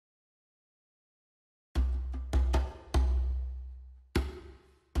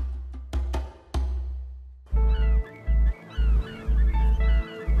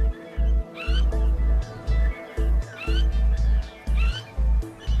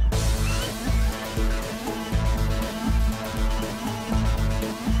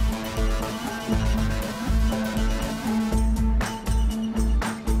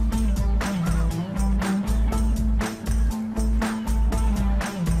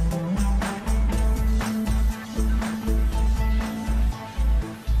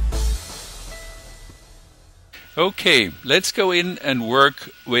Okay, let's go in and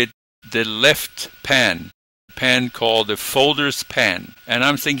work with the left pan called the folders pan. And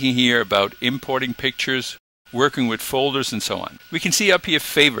I'm thinking here about importing pictures, working with folders and so on. We can see up here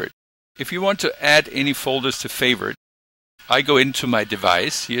favorite. If you want to add any folders to favorite, I go into my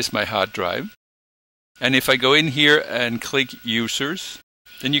device. Here's my hard drive. And if I go in here and click users,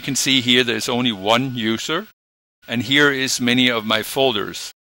 then you can see here there's only one user. And here is many of my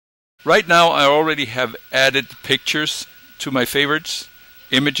folders. Right now I already have added pictures to my favorites,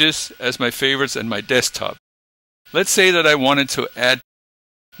 images as my favorites, and my desktop. Let's say that I wanted to add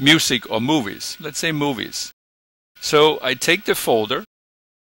music or movies. Let's say movies. So I take the folder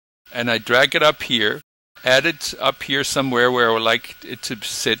and I drag it up here, add it up here somewhere where I would like it to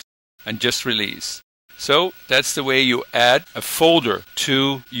sit, and just release. So that's the way you add a folder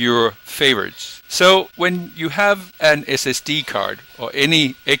to your favorites. So when you have an SSD card or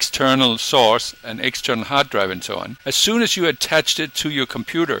any external source, an external hard drive and so on, as soon as you attached it to your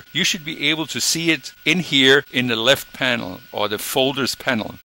computer, you should be able to see it in here in the left panel or the folders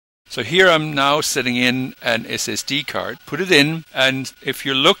panel. So here I'm now setting in an SSD card, put it in, and if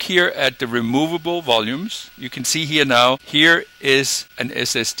you look here at the removable volumes, you can see here now, here is an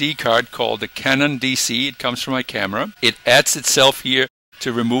SSD card called the Canon DC. It comes from my camera. It adds itself here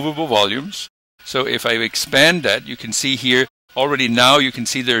to removable volumes. So if I expand that, you can see here, already now you can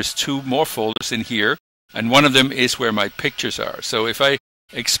see there's two more folders in here, and one of them is where my pictures are. So if I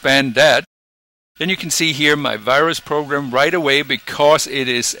expand that, then you can see here my virus program right away, because it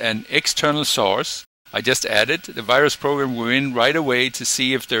is an external source. I just added the virus program. We're in right away to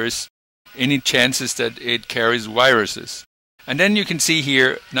see if there's any chances that it carries viruses. And then you can see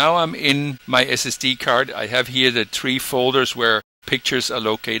here, now I'm in my SSD card. I have here the 3 folders where pictures are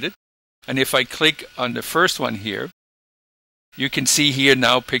located. And if I click on the first one here, you can see here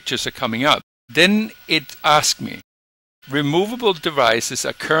now pictures are coming up. Then it asks me, removable devices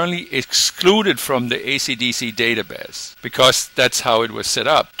are currently excluded from the ACDSee database, because that's how it was set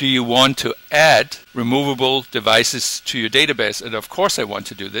up. Do you want to add removable devices to your database? And of course I want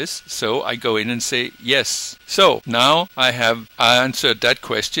to do this, so I go in and say yes. So now I have answered that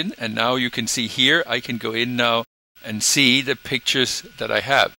question, and now you can see here I can go in now and see the pictures that I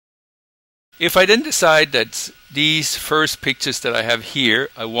have. If I then decide that these first pictures that I have here,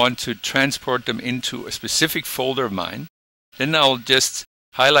 I want to transport them into a specific folder of mine, then I'll just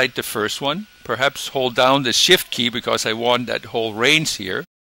highlight the first one, perhaps hold down the Shift key because I want that whole range here,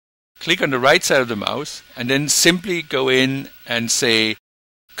 click on the right side of the mouse, and then simply go in and say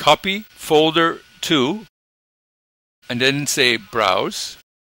copy folder to, and then say browse.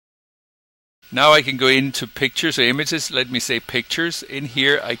 Now I can go into pictures or images. Let me say pictures. In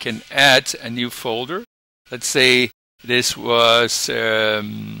here I can add a new folder. Let's say this was,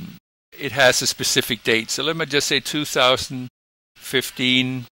 it has a specific date. So let me just say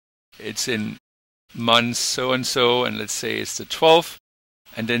 2015. It's in months so and so, and let's say it's the 12th.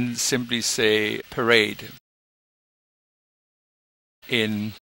 And then simply say parade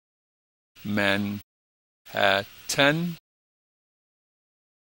in Manhattan.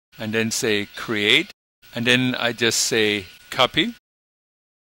 And then say create, and then I just say copy.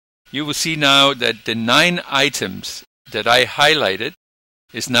 You will see now that the 9 items that I highlighted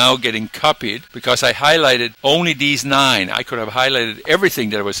is now getting copied, because I highlighted only these 9. I could have highlighted everything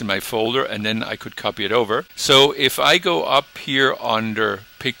that was in my folder, and then I could copy it over. So if I go up here under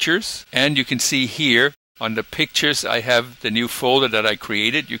pictures, and you can see here on the pictures I have the new folder that I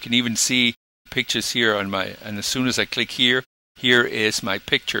created. You can even see pictures here on my, and as soon as I click here, here is my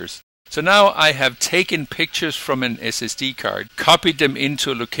pictures. So now I have taken pictures from an SSD card, copied them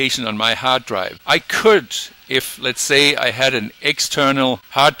into a location on my hard drive. I could, if let's say I had an external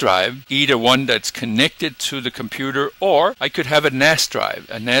hard drive, either one that's connected to the computer, or I could have a NAS drive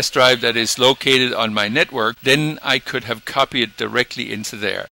that is located on my network, then I could have copied it directly into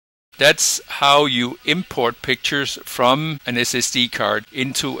there. That's how you import pictures from an SSD card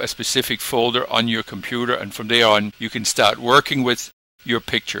into a specific folder on your computer, and from there on you can start working with your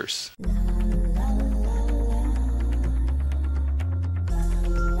pictures.